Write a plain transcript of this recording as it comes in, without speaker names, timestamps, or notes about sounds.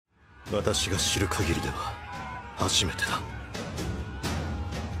私が知る限りでは初めてだ。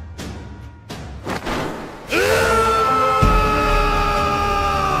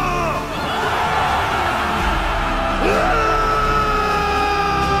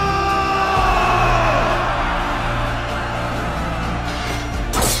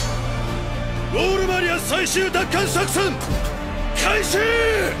ウォールマリア最終奪還作戦開始。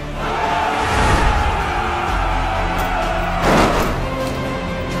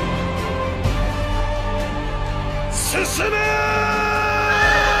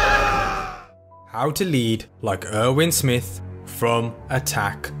How to lead like Erwin Smith from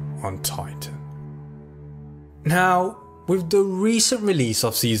Attack on Titan. Now, with the recent release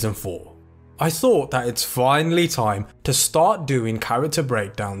of Season 4, I thought that it's finally time to start doing character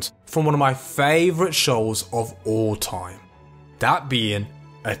breakdowns from one of my favourite shows of all time, that being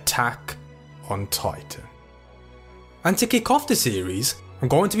Attack on Titan. And to kick off the series, I'm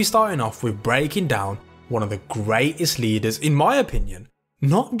going to be starting off with breaking down one of the greatest leaders, in my opinion,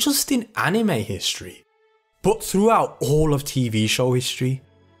 not just in anime history, but throughout all of TV show history,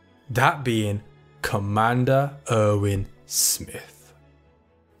 that being Commander Erwin Smith.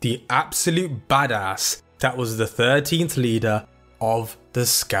 The absolute badass that was the 13th leader of the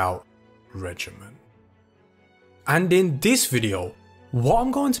Scout Regiment. And in this video, what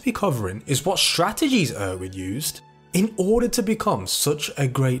I'm going to be covering is what strategies Erwin used in order to become such a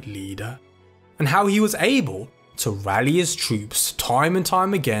great leader, and how he was able to rally his troops time and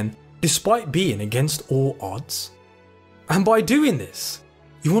time again despite being against all odds. And by doing this,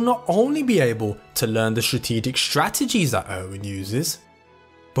 you will not only be able to learn the strategic strategies that Erwin uses,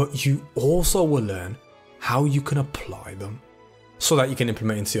 but you also will learn how you can apply them so that you can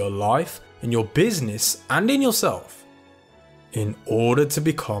implement into your life, in your business and in yourself in order to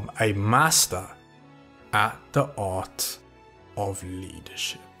become a master at the art of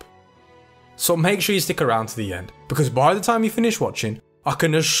leadership. So make sure you stick around to the end, because by the time you finish watching, I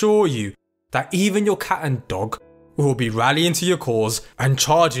can assure you that even your cat and dog will be rallying to your cause and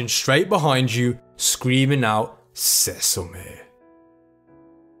charging straight behind you, screaming out Sesame.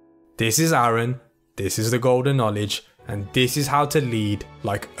 This is Aaron, this is the Golden Knowledge, and this is how to lead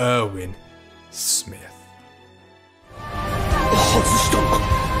like Erwin Smith. 外した。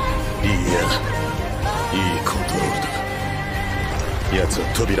いや、いいコントロールだ。奴は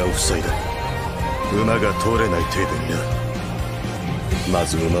扉を塞いだ。馬が通れない程度にな。ま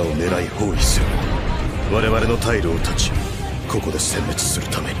ず馬を狙い包囲する。我々の退路を断ち、ここで殲滅する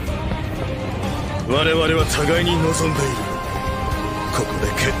ために。我々は互いに望んでいる。ここ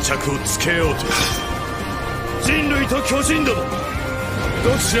で決着をつけようと。人類と巨人ども、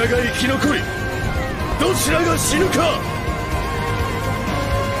どちらが生き残り、どちらが死ぬか。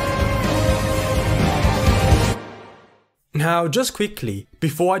Now, just quickly,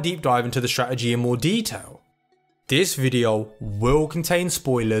 before I deep dive into the strategy in more detail, this video will contain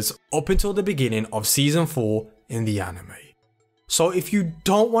spoilers up until the beginning of Season 4 in the anime. So if you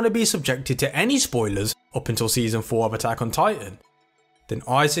don't want to be subjected to any spoilers up until Season 4 of Attack on Titan, then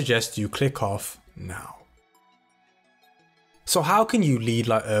I suggest you click off now. So how can you lead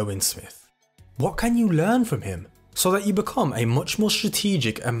like Erwin Smith? What can you learn from him so that you become a much more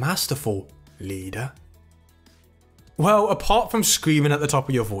strategic and masterful leader? Well, apart from screaming at the top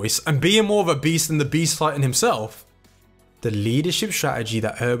of your voice and being more of a beast than the Beast Titan himself, the leadership strategy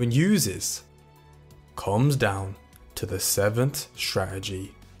that Erwin uses comes down to the 7th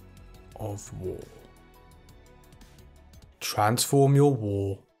strategy of war. Transform your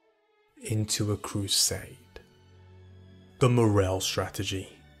war into a crusade. The morale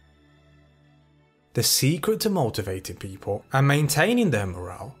strategy. The secret to motivating people and maintaining their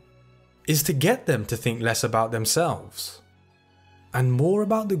morale is to get them to think less about themselves and more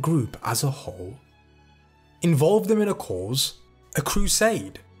about the group as a whole. Involve them in a cause, a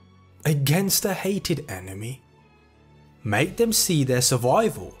crusade, against a hated enemy. Make them see their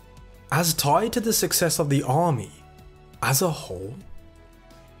survival as tied to the success of the army as a whole.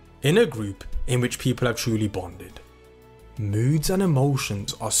 In a group in which people have truly bonded, moods and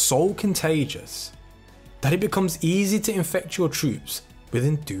emotions are so contagious that it becomes easy to infect your troops with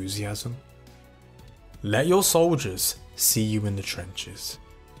enthusiasm. Let your soldiers see you in the trenches,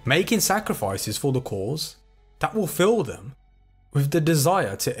 making sacrifices for the cause that will fill them with the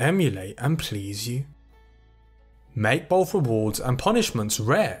desire to emulate and please you. Make both rewards and punishments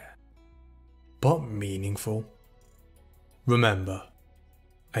rare, but meaningful. Remember,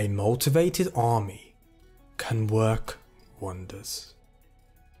 a motivated army can work wonders,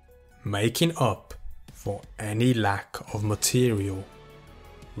 making up for any lack of material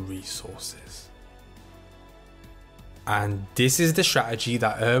resources. And this is the strategy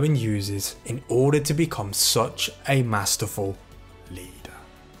that Erwin uses in order to become such a masterful leader.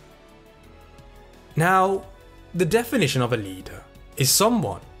 Now, the definition of a leader is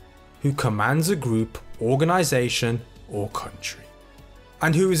someone who commands a group, organization, or country,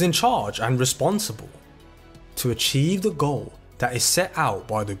 and who is in charge and responsible to achieve the goal that is set out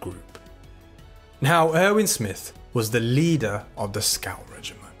by the group. Now, Erwin Smith was the leader of the Scout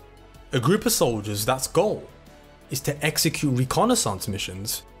Regiment, a group of soldiers that's goal is to execute reconnaissance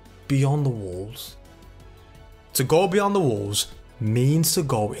missions beyond the walls. To go beyond the walls means to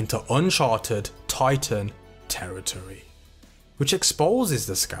go into uncharted Titan territory, which exposes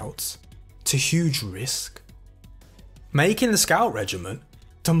the scouts to huge risk, making the Scout Regiment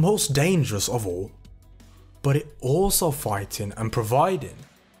the most dangerous of all, but it also fighting and providing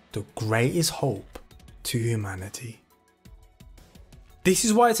the greatest hope to humanity. This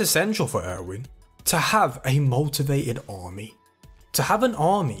is why it's essential for Erwin to have a motivated army, to have an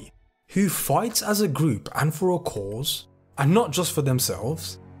army who fights as a group and for a cause, and not just for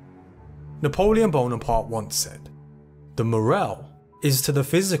themselves. Napoleon Bonaparte once said, "The morale is to the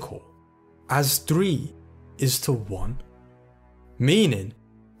physical as 3 is to 1, meaning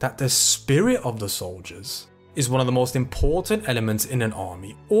that the spirit of the soldiers is one of the most important elements in an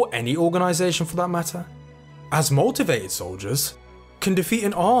army, or any organisation for that matter, as motivated soldiers can defeat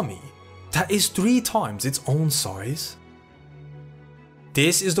an army that is 3 times its own size.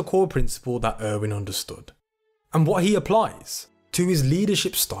 This is the core principle that Erwin understood, and what he applies to his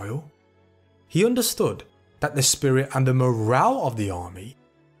leadership style. He understood that the spirit and the morale of the army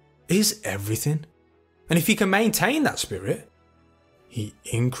is everything, and if he can maintain that spirit, he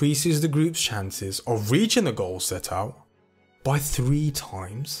increases the group's chances of reaching the goals set out by 3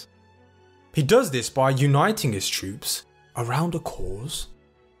 times. He does this by uniting his troops around a cause.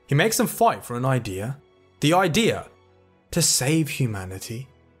 He makes them fight for an idea, the idea to save humanity.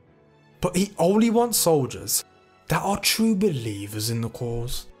 But he only wants soldiers that are true believers in the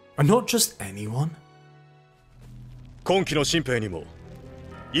cause, and not just anyone. 今期の新兵にも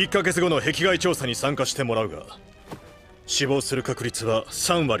1ヶ月後の壁外調査に参加してもらうが、死亡する確率は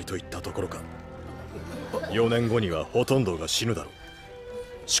3割といったところか。4年後にはほとんどが死ぬだろ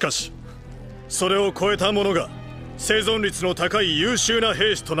う。しかしそれを超えた者が生存率の高い優秀な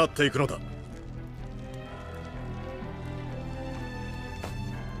兵士となっていくのだ。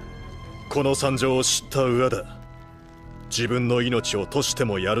この惨状を知った上で、自分の命を賭して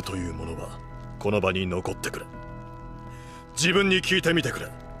もやるという者はこの場に残ってくれ。自分に聞いてみてくれ。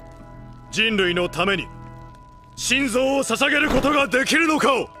人類のために心臓を捧げることができるの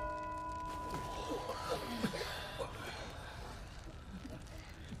かを。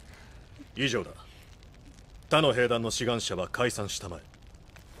以上だ。他の兵団の志願者は解散したまえ。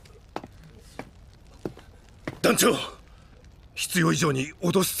団長、必要以上に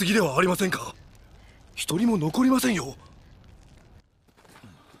脅しすぎではありませんか。一人も残りませんよ。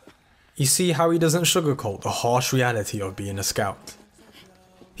You see how he doesn't sugarcoat the harsh reality of being a scout.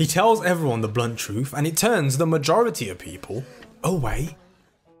 He tells everyone the blunt truth, and it turns the majority of people away.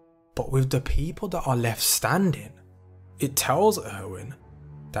 But with the people that are left standing, it tells Erwin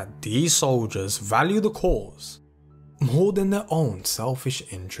that these soldiers value the cause more than their own selfish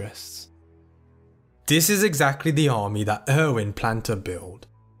interests. This is exactly the army that Erwin planned to build.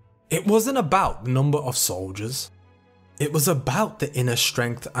 It wasn't about the number of soldiers, it was about the inner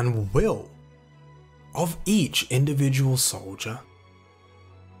strength and will of each individual soldier.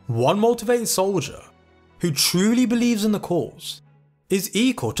 One motivated soldier who truly believes in the cause is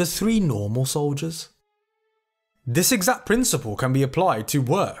equal to 3 normal soldiers. This exact principle can be applied to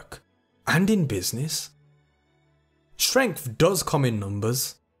work and in business. Strength does come in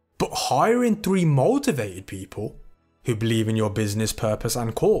numbers, but hiring 3 motivated people who believe in your business purpose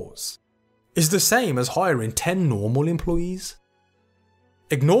and cause is the same as hiring 10 normal employees.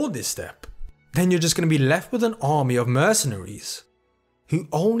 Ignore this step, then you're just going to be left with an army of mercenaries who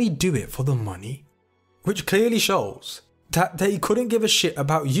only do it for the money, which clearly shows that they couldn't give a shit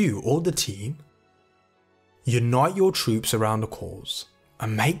about you or the team. Unite your troops around a cause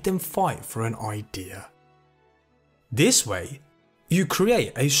and make them fight for an idea. This way, you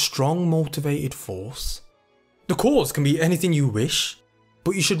create a strong, motivated force. The cause can be anything you wish,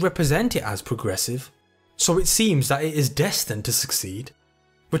 but you should represent it as progressive, so it seems that it is destined to succeed,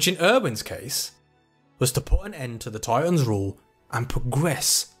 which in Erwin's case was to put an end to the Titans' rule and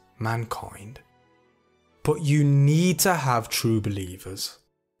progress mankind. But you need to have true believers,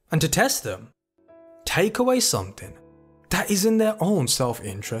 and to test them, take away something that is in their own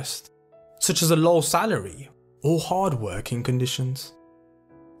self-interest, such as a low salary or hard working conditions.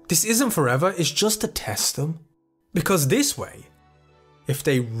 This isn't forever, it's just to test them. Because this way, if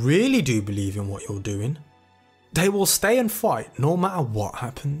they really do believe in what you're doing, they will stay and fight no matter what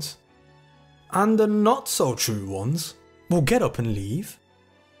happens. And the not so true ones will get up and leave.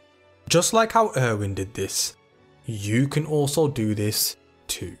 Just like how Erwin did this, you can also do this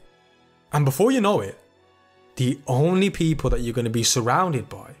too. And before you know it, the only people that you're going to be surrounded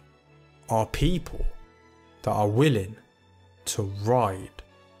by are people that are willing to ride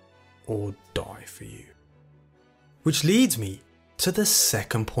or die for you. Which leads me to the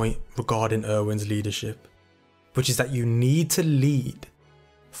second point regarding Erwin's leadership, which is that you need to lead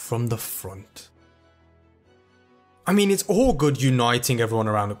from the front. I mean, it's all good uniting everyone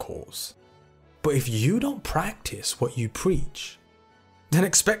around a cause, but if you don't practice what you preach, then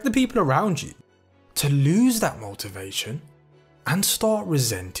expect the people around you to lose that motivation and start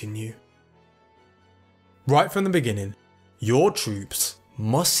resenting you. Right from the beginning, your troops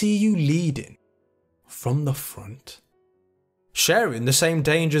must see you leading from the front, sharing the same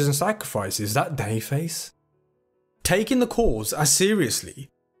dangers and sacrifices that they face, taking the cause as seriously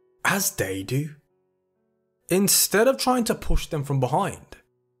as they do. Instead of trying to push them from behind,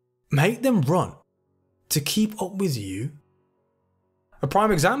 make them run to keep up with you. A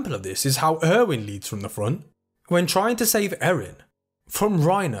prime example of this is how Erwin leads from the front when trying to save Erwin from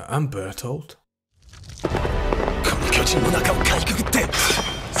Rainer and Bertolt.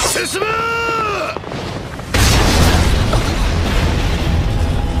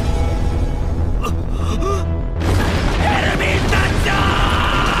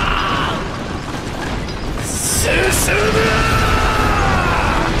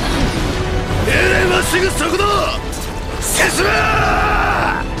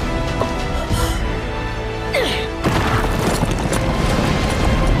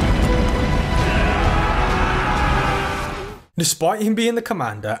 Despite him being the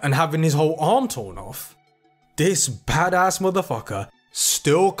commander and having his whole arm torn off, this badass motherfucker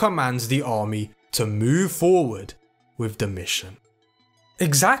still commands the army to move forward with the mission.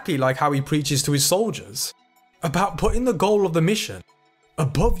 Exactly like how he preaches to his soldiers about putting the goal of the mission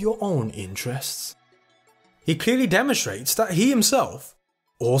above your own interests. He clearly demonstrates that he himself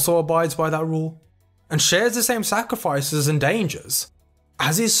also abides by that rule and shares the same sacrifices and dangers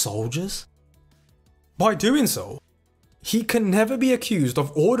as his soldiers. By doing so, he can never be accused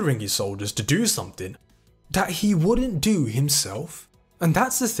of ordering his soldiers to do something that he wouldn't do himself. And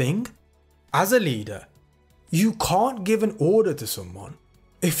that's the thing. As a leader, you can't give an order to someone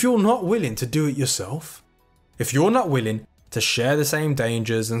if you're not willing to do it yourself. If you're not willing to share the same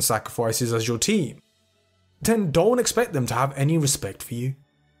dangers and sacrifices as your team, then don't expect them to have any respect for you,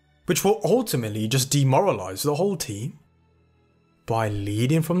 which will ultimately just demoralize the whole team. By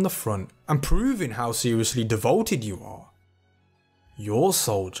leading from the front and proving how seriously devoted you are, your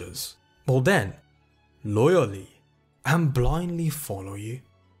soldiers will then loyally and blindly follow you.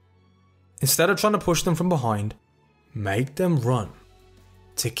 Instead of trying to push them from behind, make them run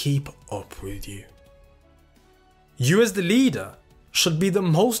to keep up with you. You as the leader should be the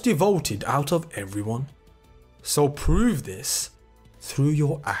most devoted out of everyone, so prove this through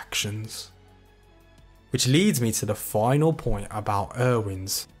your actions. Which leads me to the final point about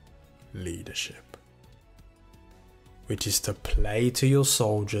Erwin's leadership, which is to play to your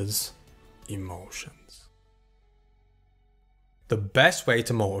soldiers' emotions. The best way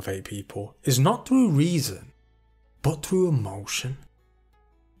to motivate people is not through reason, but through emotion.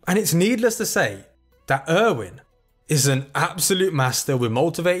 And it's needless to say that Erwin is an absolute master with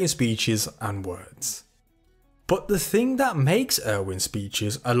motivating speeches and words. But the thing that makes Erwin's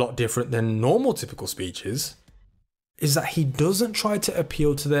speeches a lot different than normal typical speeches is that he doesn't try to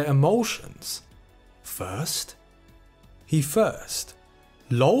appeal to their emotions first. He first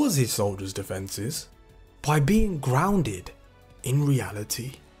lowers his soldiers' defences by being grounded in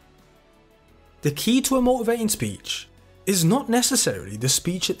reality. The key to a motivating speech is not necessarily the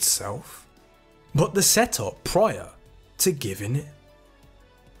speech itself, but the setup prior to giving it.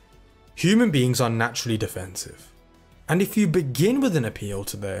 Human beings are naturally defensive, and if you begin with an appeal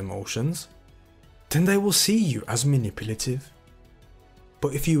to their emotions, then they will see you as manipulative.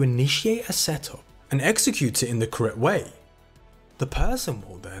 But if you initiate a setup and execute it in the correct way, the person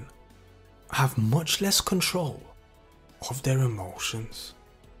will then have much less control of their emotions,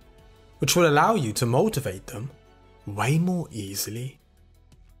 which will allow you to motivate them way more easily.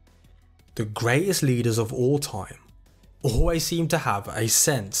 The greatest leaders of all time always seem to have a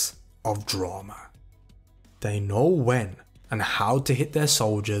sense of drama. They know when and how to hit their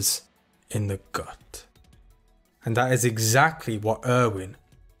soldiers in the gut. And that is exactly what Erwin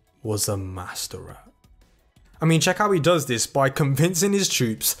was a master at. Check how he does this by convincing his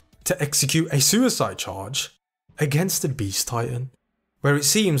troops to execute a suicide charge against the Beast Titan, where it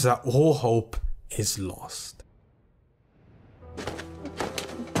seems that all hope is lost.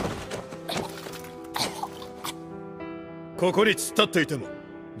 ここに突っ立っていても、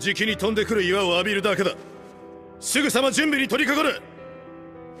じきに飛んでくる岩を浴びるだけだ。すぐさま準備に取り掛かる。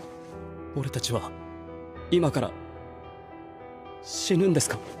俺たちは今から死ぬんです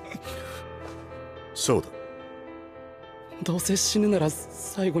か？そうだ。どうせ死ぬなら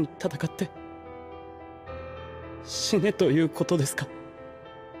最後に戦って死ねということですか？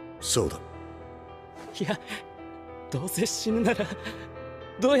そうだ。いや、どうせ死ぬなら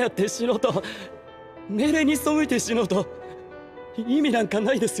どうやって死のうと、命令に背いて死のうと意味なんか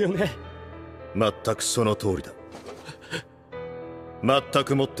ないですよね。全くその通りだ。全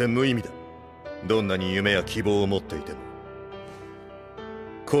くもって無意味だ。どんなに夢や希望を持っていても、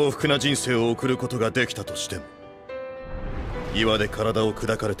幸福な人生を送ることができたとしても、岩で体を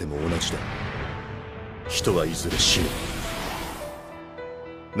砕かれても同じだ。人はいずれ死ぬ。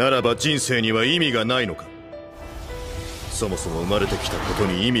ならば人生には意味がないのか。そもそも生まれてきたこと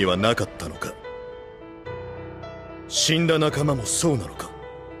に意味はなかったのか。死んだ仲間もそうなのか。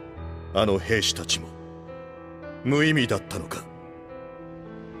あの兵士たちも無意味だったのか。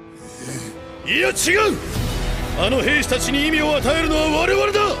いや違う。あの兵士たちに意味を与えるのは我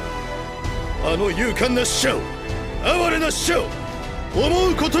々だ。あの勇敢な死者を、哀れな死者を思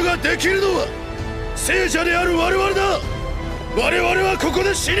うことができるのは聖者である我々だ。我々はここ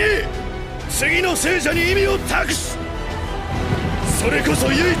で死に、次の聖者に意味を託す。それこそ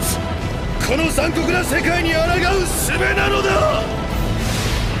唯一この残酷な世界に抗う術なのだ。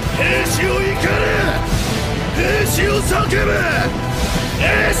兵士を怒れ、兵士を叫ぶ、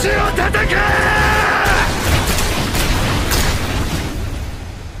兵士を戦え。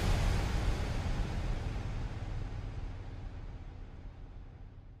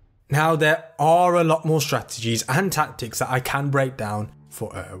Now there are a lot more strategies and tactics that I can break down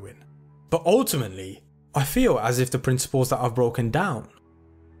for Erwin, but ultimately I feel as if the principles that I've broken down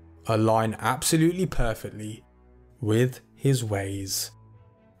align absolutely perfectly with his ways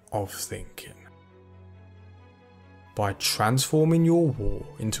of thinking. By transforming your war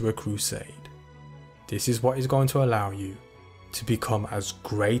into a crusade, this is what is going to allow you to become as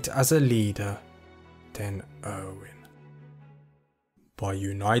great as a leader than Erwin. By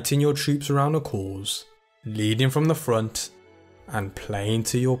uniting your troops around a cause, leading from the front, and playing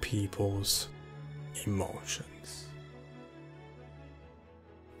to your people's emotions.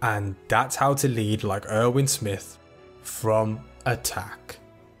 And that's how to lead like Erwin Smith from Attack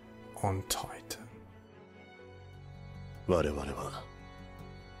on Titan. 我々は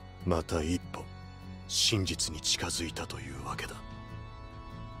また一歩真実に近づいたというわけだ。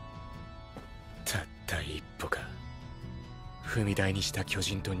たった一歩か。踏み台にした巨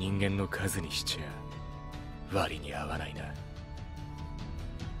人と人間の数にしちゃ割に合わないな。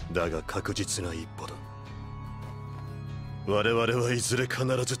だが確実な一歩だ。我々はいずれ必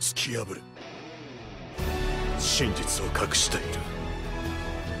ず突き破る。真実を隠している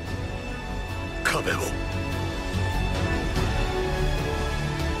壁を。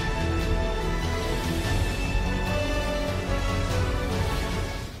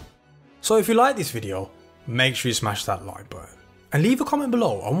So if you like this video, make sure you smash that like button and leave a comment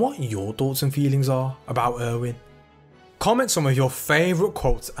below on what your thoughts and feelings are about Erwin. Comment some of your favourite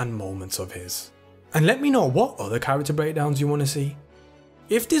quotes and moments of his, and let me know what other character breakdowns you want to see.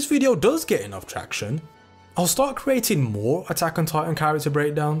 If this video does get enough traction, I'll start creating more Attack on Titan character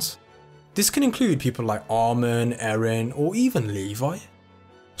breakdowns. This can include people like Armin, Eren, or even Levi.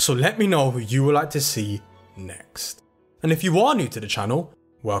 So let me know who you would like to see next. And if you are new to the channel,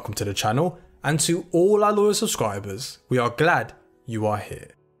 welcome to the channel, and to all our loyal subscribers, we are glad you are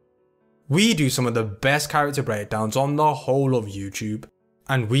here. We do some of the best character breakdowns on the whole of YouTube,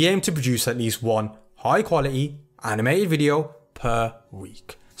 and we aim to produce at least one high quality animated video per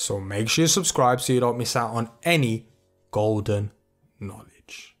week. So make sure you subscribe so you don't miss out on any golden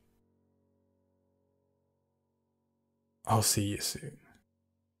knowledge. I'll see you soon.